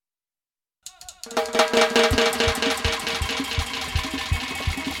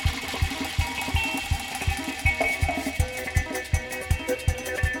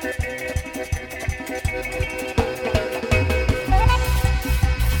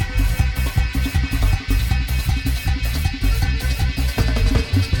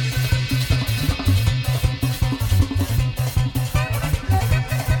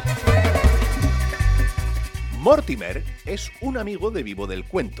Mortimer es un amigo de Vivo del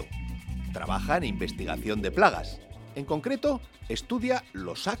Cuento. Trabaja en investigación de plagas. En concreto, estudia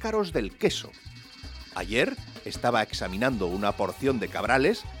los ácaros del queso. Ayer estaba examinando una porción de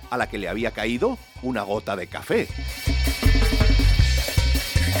cabrales a la que le había caído una gota de café.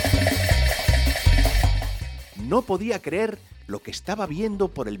 No podía creer lo que estaba viendo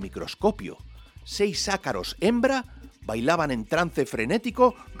por el microscopio. 6 ácaros hembra bailaban en trance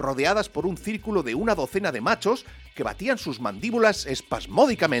frenético, rodeadas por un círculo de una docena de machos que batían sus mandíbulas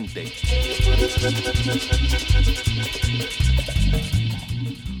espasmódicamente.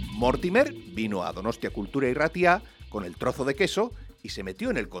 Mortimer vino a Donostia Kultura Irratia con el trozo de queso y se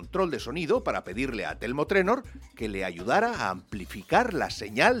metió en el control de sonido para pedirle a Telmo Trenor que le ayudara a amplificar la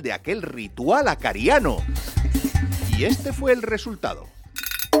señal de aquel ritual acariano. Y este fue el resultado.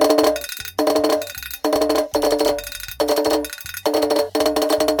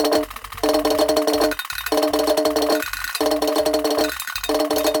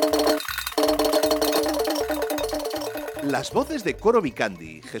 Las voces de Coro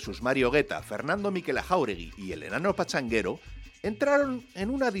Vicandi, Jesús Mario Guetta, Fernando Miquela Jáuregui y el enano Pachanguero entraron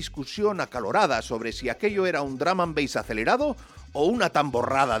en una discusión acalorada sobre si aquello era un drum and bass acelerado o una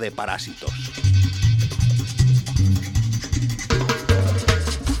tamborrada de parásitos.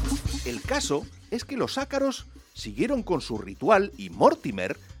 El caso es que los ácaros siguieron con su ritual y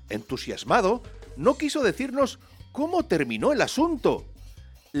Mortimer, entusiasmado, no quiso decirnos cómo terminó el asunto.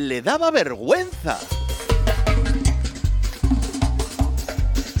 ¡Le daba vergüenza!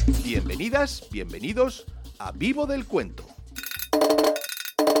 Bienvenidas, bienvenidos a Vivo del Cuento.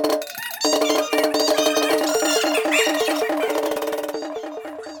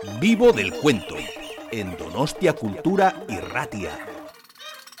 Vivo del Cuento, en Donostia Kultura Irratia.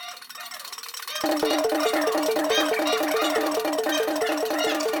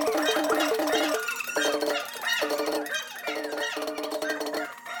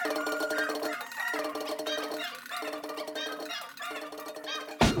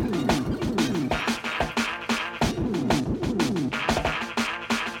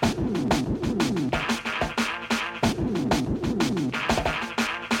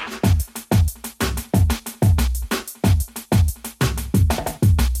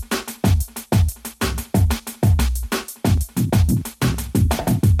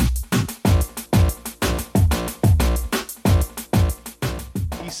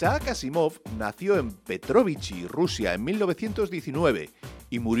 Isaak Asimov nació en Petrovichy, Rusia, en 1919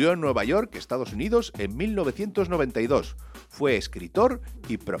 y murió en Nueva York, Estados Unidos, en 1992. Fue escritor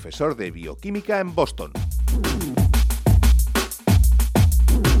y profesor de bioquímica en Boston.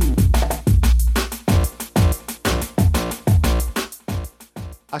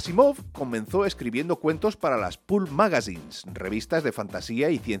 Asimov comenzó escribiendo cuentos para las Pulp Magazines, revistas de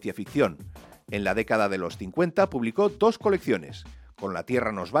fantasía y ciencia ficción. En la década de los 50 publicó 2 colecciones, Con la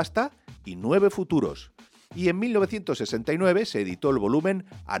Tierra nos basta y 9 futuros. Y en 1969 se editó el volumen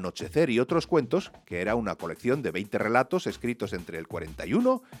Anochecer y otros cuentos, que era una colección de 20 relatos escritos entre el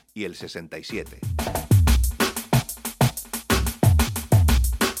 41 y el 67.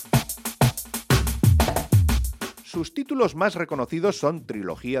 Sus títulos más reconocidos son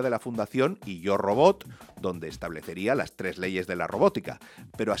Trilogía de la Fundación y Yo Robot, donde establecería las 3 leyes de la robótica.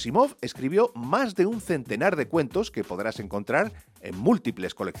 Pero Asimov escribió más de un centenar de cuentos que podrás encontrar en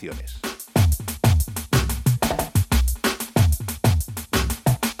múltiples colecciones.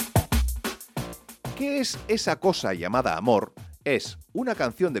 ¿Qué es esa cosa llamada amor? Es una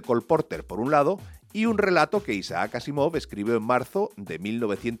canción de Cole Porter por un lado y un relato que Isaak Asimov escribió en marzo de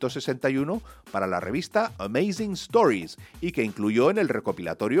 1961 para la revista Amazing Stories y que incluyó en el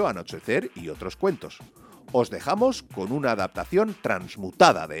recopilatorio Anochecer y otros cuentos. Os dejamos con una adaptación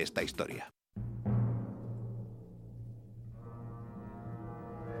transmutada de esta historia.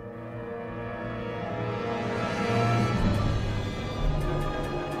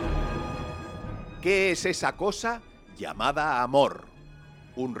 ¿Qué es esa cosa llamada amor?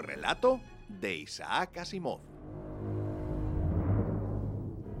 Un relato de Isaak Asimov.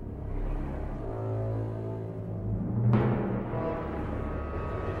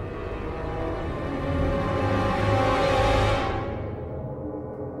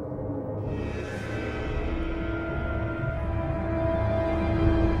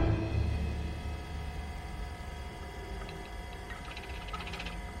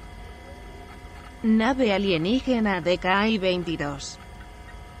 Nave alienígena DKI-22.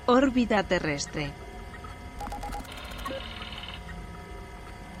 Órbita terrestre.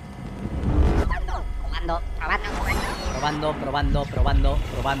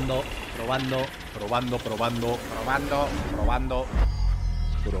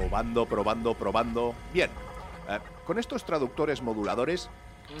 Probando. Bien, con estos traductores moduladores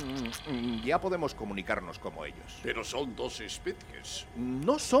ya podemos comunicarnos como ellos. Pero son dos especies.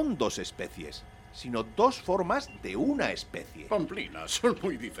 No son dos especies, sino dos formas de una especie. Pamplinas son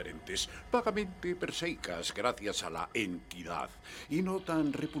muy diferentes, vagamente perseicas gracias a la entidad, y no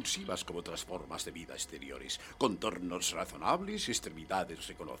tan repulsivas como otras formas de vida exteriores. Contornos razonables, extremidades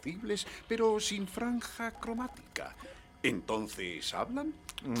reconocibles, pero sin franja cromática. ¿Entonces hablan?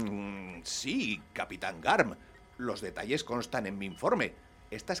 Sí, Capitán Garm. Los detalles constan en mi informe.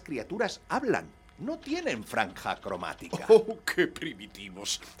 Estas criaturas hablan. No tienen franja cromática. ¡Oh, qué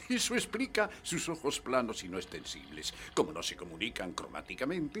primitivos! Eso explica sus ojos planos y no extensibles. Como no se comunican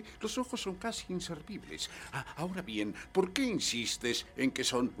cromáticamente, los ojos son casi inservibles. Ahora bien, ¿por qué insistes en que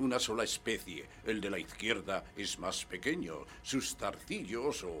son una sola especie? El de la izquierda es más pequeño, sus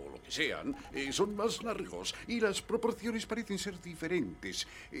zarcillos, o lo que sean, son más largos, y las proporciones parecen ser diferentes.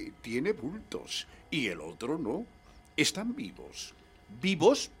 Tiene bultos, y el otro no. Están vivos.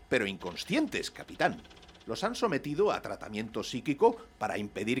 Vivos, pero inconscientes, capitán. Los han sometido a tratamiento psíquico para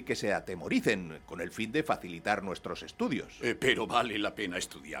impedir que se atemoricen, con el fin de facilitar nuestros estudios. ¿Pero vale la pena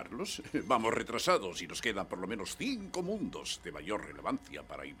estudiarlos? Vamos retrasados y nos quedan por lo menos 5 mundos de mayor relevancia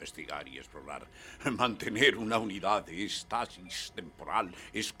para investigar y explorar. Mantener una unidad de estasis temporal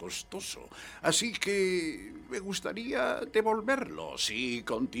es costoso, así que me gustaría devolverlos y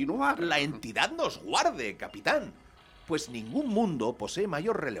continuar. La entidad nos guarde, capitán. Pues ningún mundo posee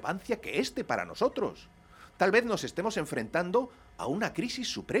mayor relevancia que este para nosotros. Tal vez nos estemos enfrentando a una crisis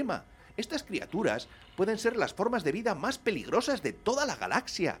suprema. Estas criaturas pueden ser las formas de vida más peligrosas de toda la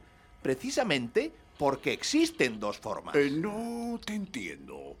galaxia, precisamente porque existen dos formas. No te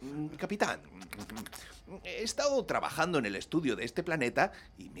entiendo. Capitán, he estado trabajando en el estudio de este planeta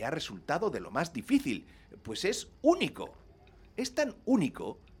y me ha resultado de lo más difícil, pues es único. Es tan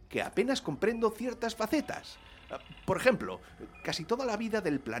único que apenas comprendo ciertas facetas. Por ejemplo, casi toda la vida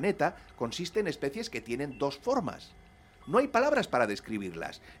del planeta consiste en especies que tienen dos formas. No hay palabras para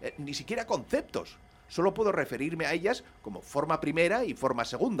describirlas, ni siquiera conceptos. Solo puedo referirme a ellas como forma primera y forma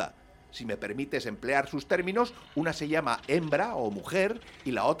segunda. Si me permites emplear sus términos, una se llama hembra o mujer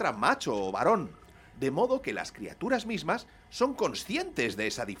y la otra macho o varón. De modo que las criaturas mismas son conscientes de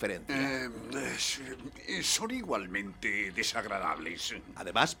esa diferencia. Son igualmente desagradables.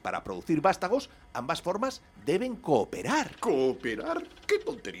 Además, para producir vástagos, ambas formas deben cooperar. ¿Cooperar? ¿Qué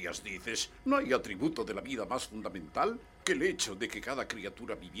tonterías dices? ¿No hay atributo de la vida más fundamental que el hecho de que cada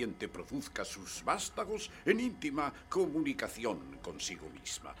criatura viviente produzca sus vástagos en íntima comunicación consigo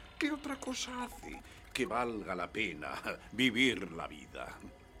misma? ¿Qué otra cosa hace que valga la pena vivir la vida?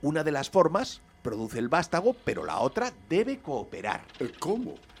 Una de las formas produce el vástago, pero la otra debe cooperar.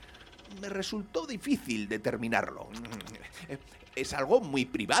 ¿Cómo? Me resultó difícil determinarlo. Es algo muy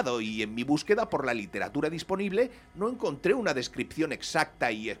privado y en mi búsqueda por la literatura disponible no encontré una descripción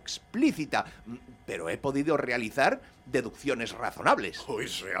exacta y explícita, pero he podido realizar deducciones razonables.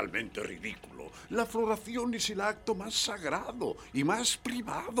 Es realmente ridículo. La floración es el acto más sagrado y más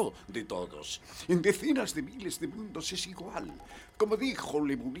privado de todos. En decenas de miles de mundos es igual. Como dijo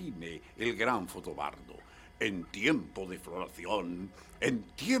Lemuline, el gran fotobardo, en tiempo de floración,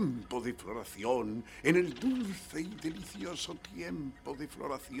 en el dulce y delicioso tiempo de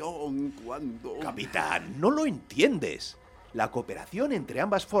floración, cuando... Capitán, no lo entiendes. La cooperación entre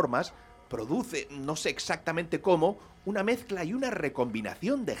ambas formas produce, no sé exactamente cómo, una mezcla y una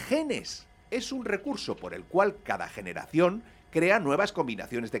recombinación de genes. Es un recurso por el cual cada generación crea nuevas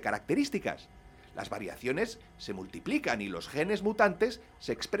combinaciones de características. Las variaciones se multiplican y los genes mutantes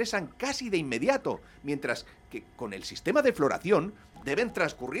se expresan casi de inmediato, mientras que con el sistema de floración deben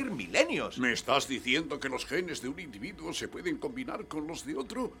transcurrir milenios. ¿Me estás diciendo que los genes de un individuo se pueden combinar con los de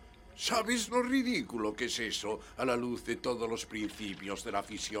otro? ¿Sabes lo ridículo que es eso a la luz de todos los principios de la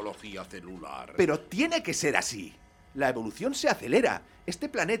fisiología celular? Pero tiene que ser así. La evolución se acelera. Este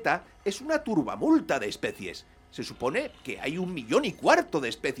planeta es una turbamulta de especies. Se supone que hay 1,25 millones de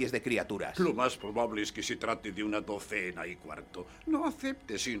especies de criaturas. Lo más probable es que se trate de 1,25. No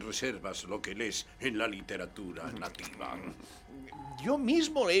aceptes sin reservas lo que lees en la literatura nativa. Yo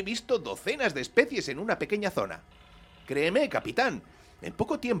mismo he visto docenas de especies en una pequeña zona. Créeme, capitán, en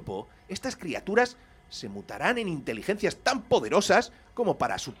poco tiempo, estas criaturas se mutarán en inteligencias tan poderosas como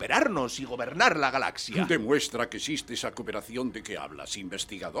para superarnos y gobernar la galaxia. Demuestra que existe esa cooperación de que hablas,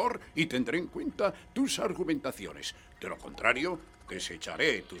 investigador, y tendré en cuenta tus argumentaciones. De lo contrario,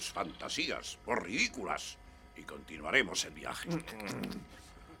 desecharé tus fantasías por ridículas y continuaremos el viaje.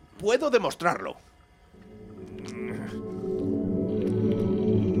 Puedo demostrarlo.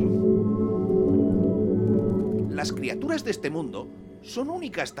 Las criaturas de este mundo son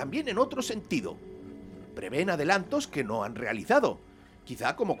únicas también en otro sentido. Prevén adelantos que no han realizado,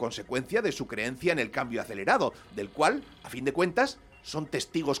 quizá como consecuencia de su creencia en el cambio acelerado, del cual, a fin de cuentas, son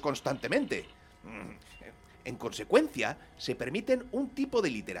testigos constantemente. En consecuencia, se permiten un tipo de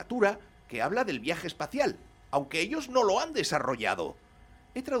literatura que habla del viaje espacial, aunque ellos no lo han desarrollado.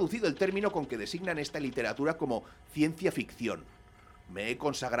 He traducido el término con que designan esta literatura como ciencia ficción. Me he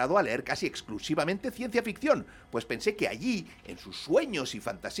consagrado a leer casi exclusivamente ciencia ficción, pues pensé que allí, en sus sueños y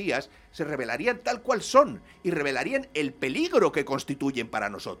fantasías, se revelarían tal cual son y revelarían el peligro que constituyen para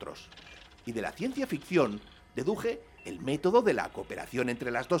nosotros. Y de la ciencia ficción deduje el método de la cooperación entre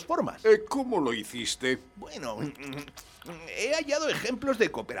las dos formas. ¿Cómo lo hiciste? Bueno, he hallado ejemplos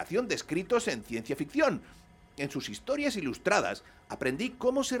de cooperación descritos en ciencia ficción. En sus historias ilustradas aprendí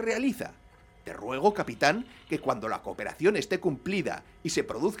cómo se realiza. Te ruego, capitán, que cuando la cooperación esté cumplida y se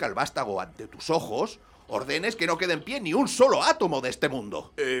produzca el vástago ante tus ojos, ordenes que no quede en pie ni un solo átomo de este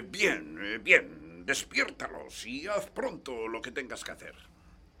mundo. Bien. Despiértalos y haz pronto lo que tengas que hacer.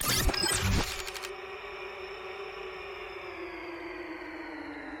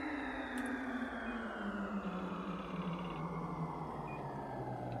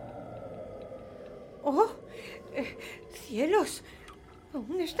 ¡Oh! ¡Cielos!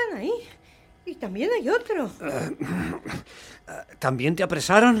 Aún están ahí. Y también hay otro. ¿También te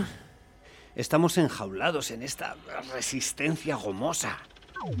apresaron? Estamos enjaulados en esta resistencia gomosa.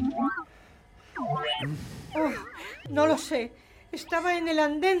 Oh, no lo sé. Estaba en el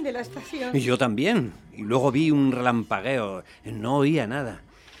andén de la estación. Y yo también. Y luego vi un relampagueo. No oía nada.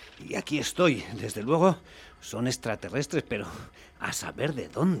 Y aquí estoy. Desde luego, son extraterrestres, pero a saber de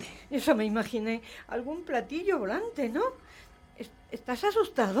dónde. Eso me imaginé. Algún platillo volante, ¿no? ¿Estás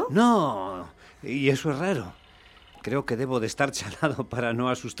asustado? No, y eso es raro. Creo que debo de estar chalado para no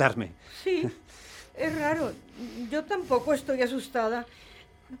asustarme. Sí, es raro. Yo tampoco estoy asustada.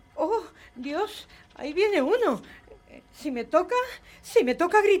 ¡Oh, Dios! Ahí viene uno. Si me toca,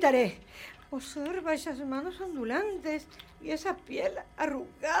 gritaré. Observa esas manos ondulantes y esa piel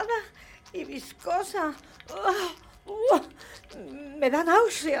arrugada y viscosa. Me da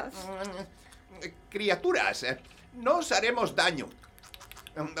náuseas. Criaturas, no os haremos daño.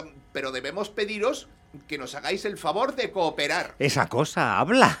 Pero debemos pediros que nos hagáis el favor de cooperar. Esa cosa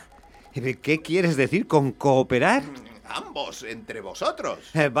habla. ¿Qué quieres decir con cooperar? Ambos, entre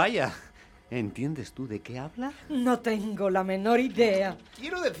vosotros. Vaya, ¿entiendes tú de qué habla? No tengo la menor idea.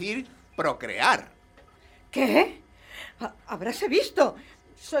 Quiero decir, procrear. ¿Qué? Habráse visto.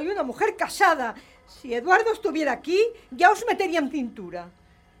 Soy una mujer casada. Si Eduardo estuviera aquí, ya os metería en cintura.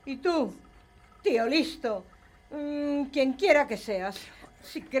 ¿Y tú? Tío, listo. Quien quiera que seas.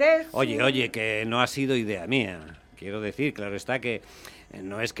 Si crees... Oye, que no ha sido idea mía. Quiero decir, claro está que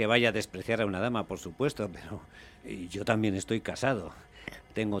no es que vaya a despreciar a una dama, por supuesto, pero yo también estoy casado.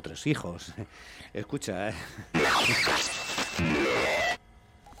 Tengo 3 hijos. Escucha,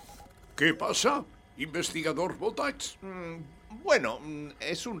 ¿Qué pasa, investigador Botax? Bueno,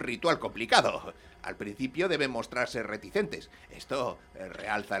 es un ritual complicado. Al principio deben mostrarse reticentes. Esto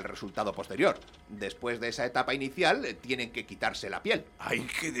realza el resultado posterior. Después de esa etapa inicial, tienen que quitarse la piel. ¿Hay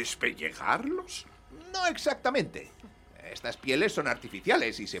que despellejarlos? No exactamente. Estas pieles son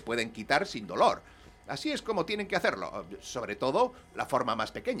artificiales y se pueden quitar sin dolor. Así es como tienen que hacerlo. Sobre todo, la forma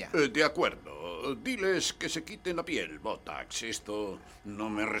más pequeña. De acuerdo. Diles que se quiten la piel, Botax. Esto no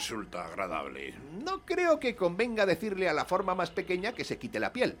me resulta agradable. No creo que convenga decirle a la forma más pequeña que se quite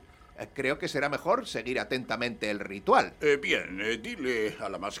la piel. Creo que será mejor seguir atentamente el ritual. Dile a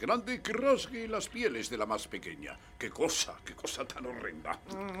la más grande que rasgue las pieles de la más pequeña. Qué cosa tan horrenda.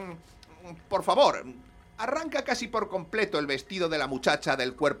 Por favor, arranca casi por completo el vestido de la muchacha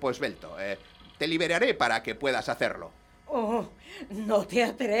del cuerpo esbelto. Te liberaré para que puedas hacerlo. Oh, no te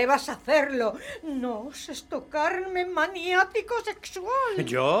atrevas a hacerlo. No oses tocarme, maniático sexual.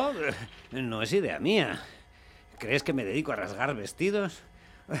 ¿Yo? No es idea mía. ¿Crees que me dedico a rasgar vestidos?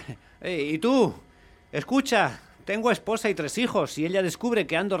 ¿Y tú? Escucha, tengo esposa y 3 hijos. Si ella descubre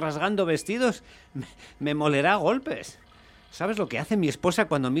que ando rasgando vestidos, me molerá a golpes. ¿Sabes lo que hace mi esposa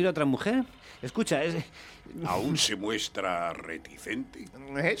cuando mira a otra mujer? Escucha, ¿Aún se muestra reticente?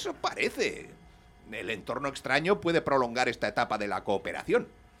 Eso parece. El entorno extraño puede prolongar esta etapa de la cooperación.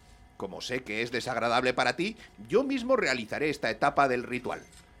 Como sé que es desagradable para ti, yo mismo realizaré esta etapa del ritual.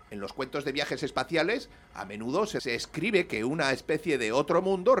 En los cuentos de viajes espaciales, a menudo se escribe que una especie de otro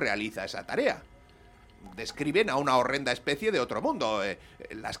mundo realiza esa tarea. Describen a una horrenda especie de otro mundo.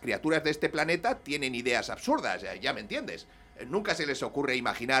 Las criaturas de este planeta tienen ideas absurdas, ya me entiendes. Nunca se les ocurre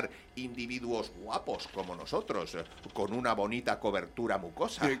imaginar individuos guapos como nosotros, con una bonita cobertura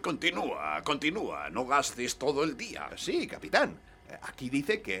mucosa. Continúa, no gastes todo el día. Sí, capitán. Aquí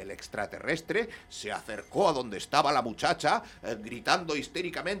dice que el extraterrestre se acercó a donde estaba la muchacha, gritando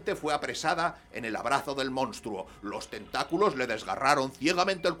histéricamente fue apresada en el abrazo del monstruo. Los tentáculos le desgarraron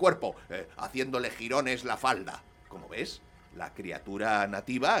ciegamente el cuerpo, haciéndole jirones la falda. ¿Cómo ves? La criatura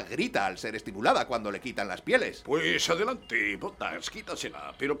nativa grita al ser estimulada cuando le quitan las pieles. Pues adelante, botas,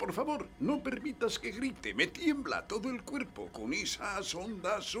 quítasela. Pero por favor, no permitas que grite. Me tiembla todo el cuerpo con esas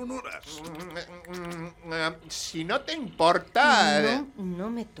ondas sonoras. Si no te importa... No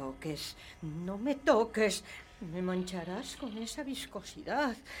me toques. No me toques. Me mancharás con esa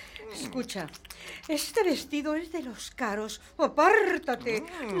viscosidad. Escucha, este vestido es de los caros. ¡Apártate!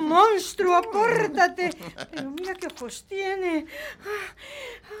 ¡Monstruo, apártate! Pero mira qué ojos tiene.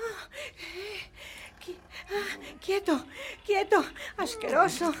 Quieto,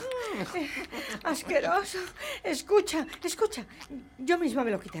 asqueroso, asqueroso. Escucha, yo misma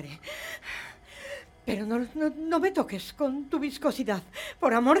me lo quitaré. Pero no me toques con tu viscosidad,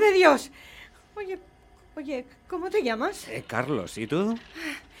 por amor de Dios. Oye, ¿cómo te llamas? Carlos, ¿y tú?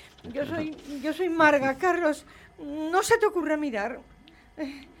 Yo soy Marga, Carlos. No se te ocurra mirar.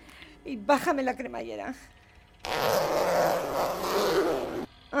 Y bájame la cremallera.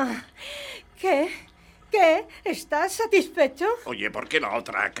 ¿Qué? ¿Estás satisfecho? Oye, ¿por qué la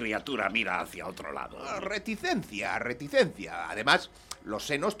otra criatura mira hacia otro lado? Reticencia. Además, los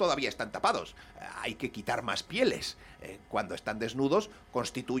senos todavía están tapados. Hay que quitar más pieles. Cuando están desnudos,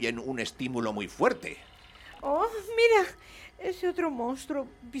 constituyen un estímulo muy fuerte. Oh, mira, ese otro monstruo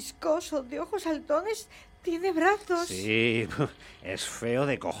viscoso de ojos saltones tiene brazos. Sí, es feo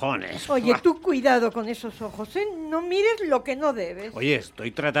de cojones. Oye, tú cuidado con esos ojos, ¿eh? No mires lo que no debes. Oye, estoy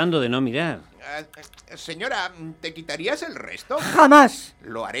tratando de no mirar. Señora, ¿te quitarías el resto? ¡Jamás!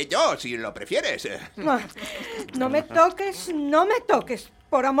 Lo haré yo, si lo prefieres. No me toques.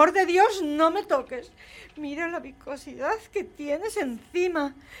 Por amor de Dios, no me toques. Mira la viscosidad que tienes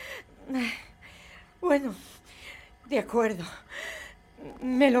encima. Bueno, de acuerdo.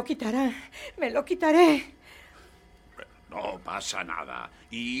 Me lo quitaré. No pasa nada.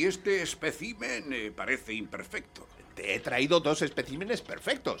 Y este espécimen parece imperfecto. Te he traído 2 especímenes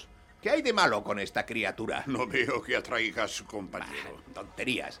perfectos. ¿Qué hay de malo con esta criatura? No veo que atraiga a su compañero.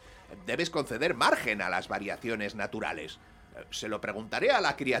 Tonterías. Debes conceder margen a las variaciones naturales. Se lo preguntaré a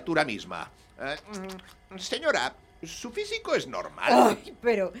la criatura misma. Señora, ¿su físico es normal? ¡Ay,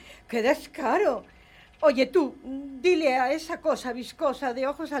 pero qué descaro! Oye, tú, dile a esa cosa viscosa de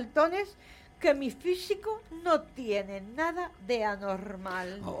ojos saltones que mi físico no tiene nada de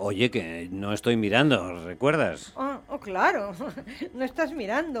anormal. Oye, que no estoy mirando, ¿recuerdas? Claro, no estás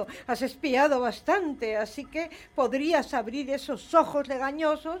mirando, has espiado bastante, así que podrías abrir esos ojos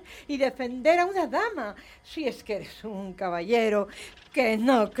legañosos y defender a una dama, si es que eres un caballero, que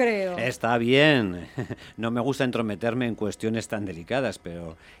no creo. Está bien, no me gusta entrometerme en cuestiones tan delicadas,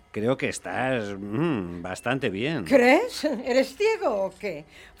 pero creo que estás bastante bien. ¿Crees? ¿Eres ciego o qué?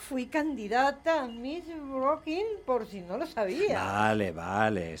 Fui candidata a Miss Brooklyn por si no lo sabía.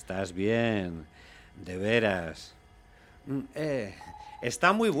 Vale, estás bien, de veras.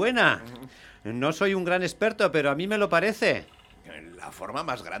 Está muy buena. No soy un gran experto, pero a mí me lo parece. La forma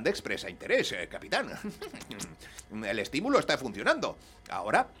más grande expresa interés, capitán. El estímulo está funcionando.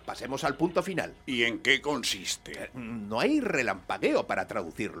 Ahora pasemos al punto final. ¿Y en qué consiste? No hay relampagueo para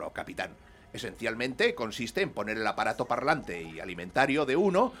traducirlo, capitán. Esencialmente consiste en poner el aparato parlante y alimentario de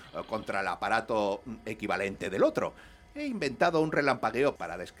uno contra el aparato equivalente del otro. He inventado un relampagueo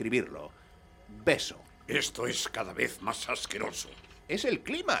para describirlo. Beso. Esto es cada vez más asqueroso. Es el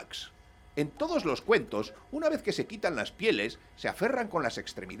clímax. En todos los cuentos, una vez que se quitan las pieles, se aferran con las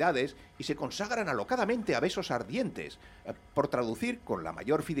extremidades y se consagran alocadamente a besos ardientes. Por traducir con la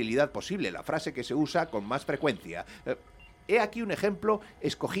mayor fidelidad posible la frase que se usa con más frecuencia, he aquí un ejemplo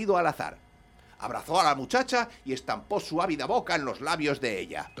escogido al azar. Abrazó a la muchacha y estampó su ávida boca en los labios de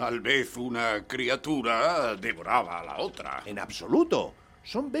ella. Tal vez una criatura devoraba a la otra. En absoluto.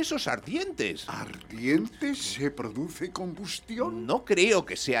 Son besos ardientes. ¿Ardientes? ¿Se produce combustión? No creo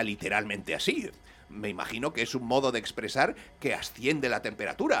que sea literalmente así. Me imagino que es un modo de expresar que asciende la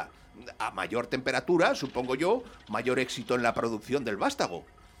temperatura. A mayor temperatura, supongo yo, mayor éxito en la producción del vástago.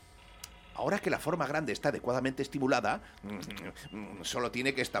 Ahora que la forma grande está adecuadamente estimulada, solo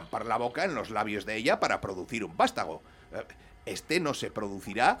tiene que estampar la boca en los labios de ella para producir un vástago. Este no se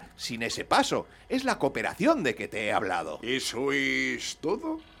producirá sin ese paso. Es la cooperación de que te he hablado. ¿Eso es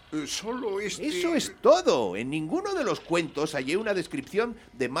todo? Solo Eso es todo. En ninguno de los cuentos hallé una descripción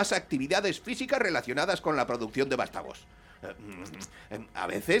de más actividades físicas relacionadas con la producción de vástagos. A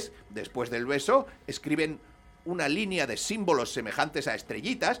veces, después del beso, escriben una línea de símbolos semejantes a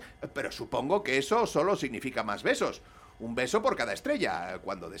estrellitas, pero supongo que eso solo significa más besos. Un beso por cada estrella,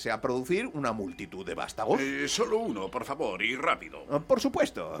 cuando desea producir una multitud de vástagos. Solo uno, por favor, y rápido. Por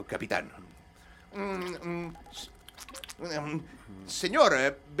supuesto, capitán.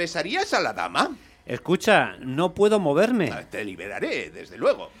 Señor, ¿besarías a la dama? Escucha, no puedo moverme. Te liberaré, desde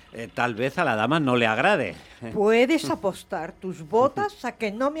luego. Tal vez a la dama no le agrade. Puedes apostar tus botas a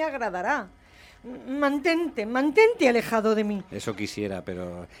que no me agradará. Mantente alejado de mí. Eso quisiera,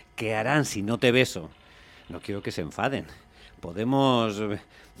 pero ¿qué harán si no te beso? No quiero que se enfaden. Podemos,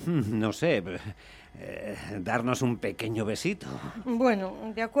 no sé, darnos un pequeño besito.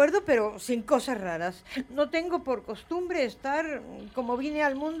 Bueno, de acuerdo, pero sin cosas raras. No tengo por costumbre estar, como vine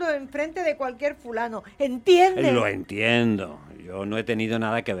al mundo, enfrente de cualquier fulano. ¿Entiendes? Lo entiendo. Yo no he tenido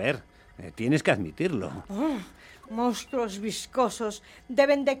nada que ver. Tienes que admitirlo. Monstruos viscosos.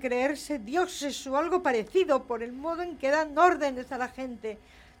 Deben de creerse dioses o algo parecido por el modo en que dan órdenes a la gente.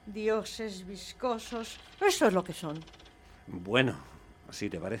 Dioses viscosos. Eso es lo que son. Bueno, si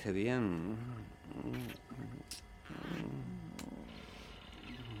te parece bien.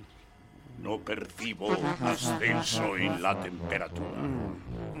 No percibo ascenso en la temperatura.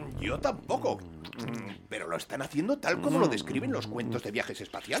 Yo tampoco. Pero lo están haciendo tal como lo describen los cuentos de viajes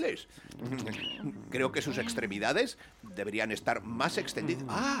espaciales. Creo que sus extremidades deberían estar más extendidas.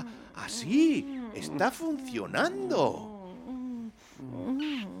 ¡Ah! ¡Así! ¡Está funcionando!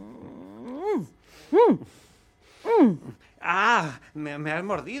 ¡Ah! Me has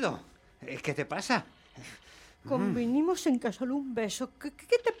mordido. ¿Qué te pasa? Convinimos en que solo un beso. ¿Qué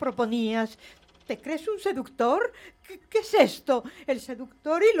te proponías? ¿Te crees un seductor? ¿Qué es esto? ¿El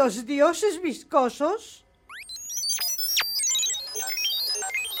seductor y los dioses viscosos?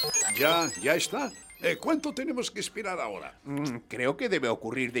 Ya está. ¿Cuánto tenemos que esperar ahora? Creo que debe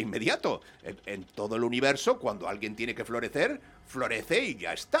ocurrir de inmediato. En todo el universo, cuando alguien tiene que florecer, florece y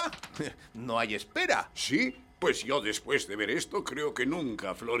ya está. No hay espera. ¿Sí? Pues yo después de ver esto creo que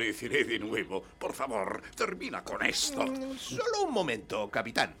nunca floreceré de nuevo. Por favor, termina con esto. Solo un momento,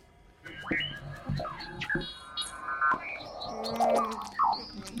 capitán.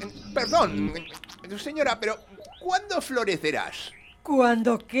 Perdón, señora, pero ¿cuándo florecerás?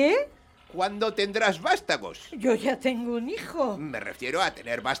 ¿Cuándo qué? ¿Cuándo tendrás vástagos? Yo ya tengo un hijo. Me refiero a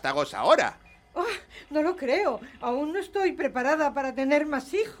tener vástagos ahora. Oh, no lo creo. Aún no estoy preparada para tener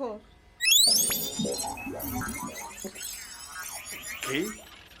más hijos.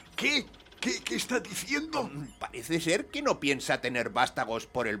 ¿Qué está diciendo? Parece ser que no piensa tener vástagos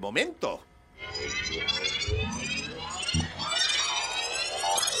por el momento.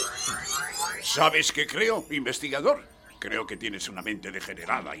 ¿Sabes qué creo, investigador? Creo que tienes una mente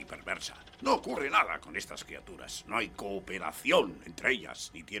degenerada y perversa. No ocurre nada con estas criaturas. No hay cooperación entre ellas,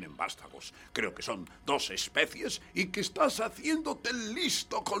 ni tienen vástagos. Creo que son dos especies y que estás haciéndote el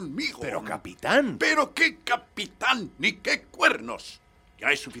listo conmigo. Pero, capitán... ¿Pero qué capitán? ¡Ni qué cuernos!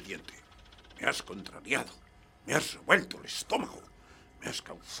 Ya es suficiente. Me has contrariado. Me has revuelto el estómago. Me has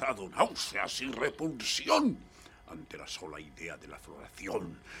causado náuseas y repulsión ante la sola idea de la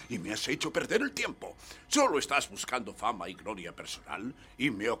floración y me has hecho perder el tiempo. Solo estás buscando fama y gloria personal y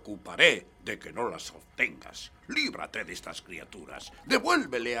me ocuparé de que no las obtengas. Líbrate de estas criaturas,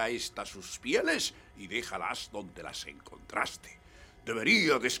 devuélvele a estas sus pieles y déjalas donde las encontraste.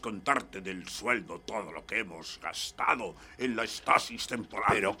 Debería descontarte del sueldo todo lo que hemos gastado en la estasis temporal.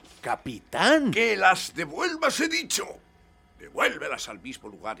 Pero, capitán... ¡Que las devuelvas, he dicho! Devuélvelas al mismo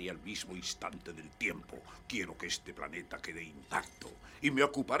lugar y al mismo instante del tiempo. Quiero que este planeta quede intacto y me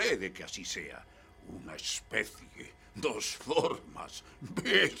ocuparé de que así sea. Una especie, dos formas,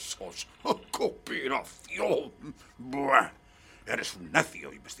 besos, cooperación. Buah. Eres un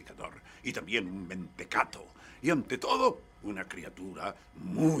necio, investigador, y también un mentecato. Y ante todo, una criatura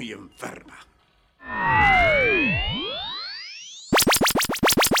muy enferma.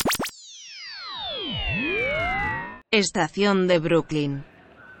 Estación de Brooklyn.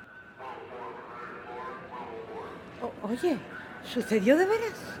 Oye, ¿sucedió de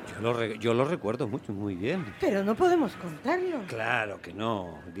veras? Yo lo recuerdo muy bien. Pero no podemos contarlo. Claro que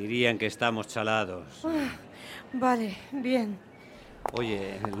no. Dirían que estamos chalados. Vale, bien.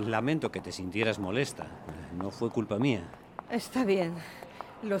 Oye, lamento que te sintieras molesta. No fue culpa mía. Está bien.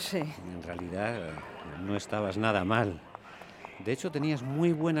 Lo sé. En realidad, no estabas nada mal. De hecho, tenías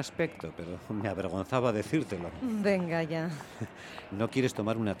muy buen aspecto, pero me avergonzaba decírtelo. Venga ya. ¿No quieres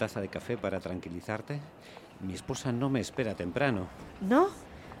tomar una taza de café para tranquilizarte? Mi esposa no me espera temprano. ¿No?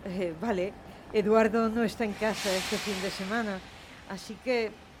 Vale. Eduardo no está en casa este fin de semana, así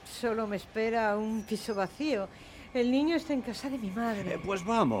que solo me espera un piso vacío. El niño está en casa de mi madre. Pues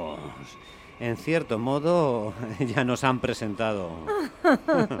vamos. En cierto modo, ya nos han presentado.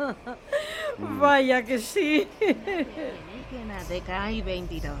 Vaya que sí. Llena de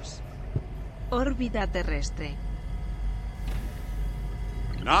KI-22. Órbita terrestre.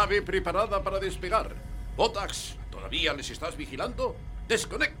 Nave preparada para despegar. Botax, ¿todavía les estás vigilando?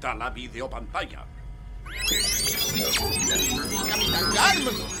 Desconecta la videopantalla. ¡Capitán Garm!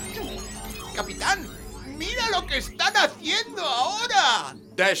 ¡Capitán! ¡Mira lo que están haciendo ahora!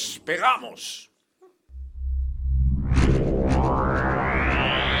 ¡Despegamos!